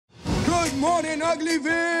Good morning,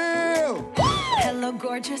 Uglyville! Hello,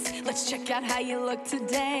 gorgeous. Let's check out how you look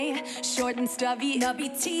today. Short and stubby,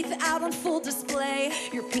 nubby teeth out on full display.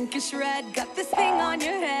 You're pinkish red, got this thing on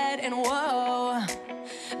your head, and whoa,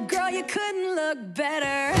 girl, you couldn't look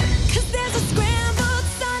better. 'Cause there's a scrambled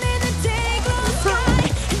sun in the day glow sky,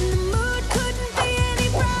 and the mood couldn't be any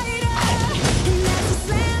brighter. And as the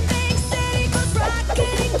slam bang city goes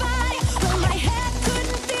rocketing by, well, my head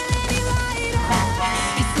couldn't feel any lighter.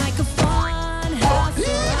 It's like a fun house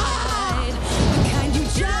ride, the kind you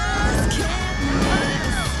just can't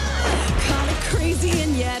miss. Call it crazy,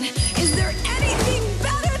 and yet, is there anything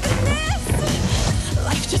better than this?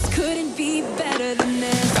 Life just couldn't be better than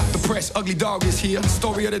this. Stop the press, Ugly Dog is here.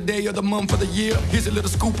 Story of the day, of the month, of the year. Here's a little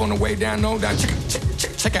scoop on the way down, on down.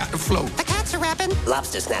 Check out the flow. The cats are rapping.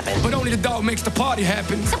 Lobster snapping. But only the dog makes the party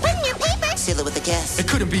happen. So put in your paper. Seal it with a kiss. It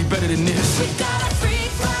couldn't be better than this. We got our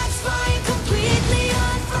freak flags flying completely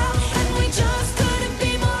unfurled, and we just couldn't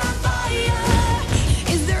be more on fire.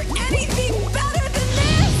 Is there anything better than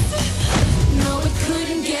this? No, it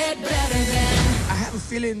couldn't get better than. I have a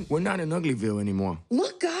feeling we're not in Uglyville anymore.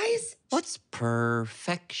 Look, guys. What's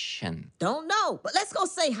perfection? Don't know, but let's go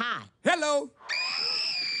say hi. Hello!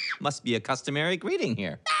 Must be a customary greeting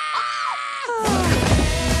here.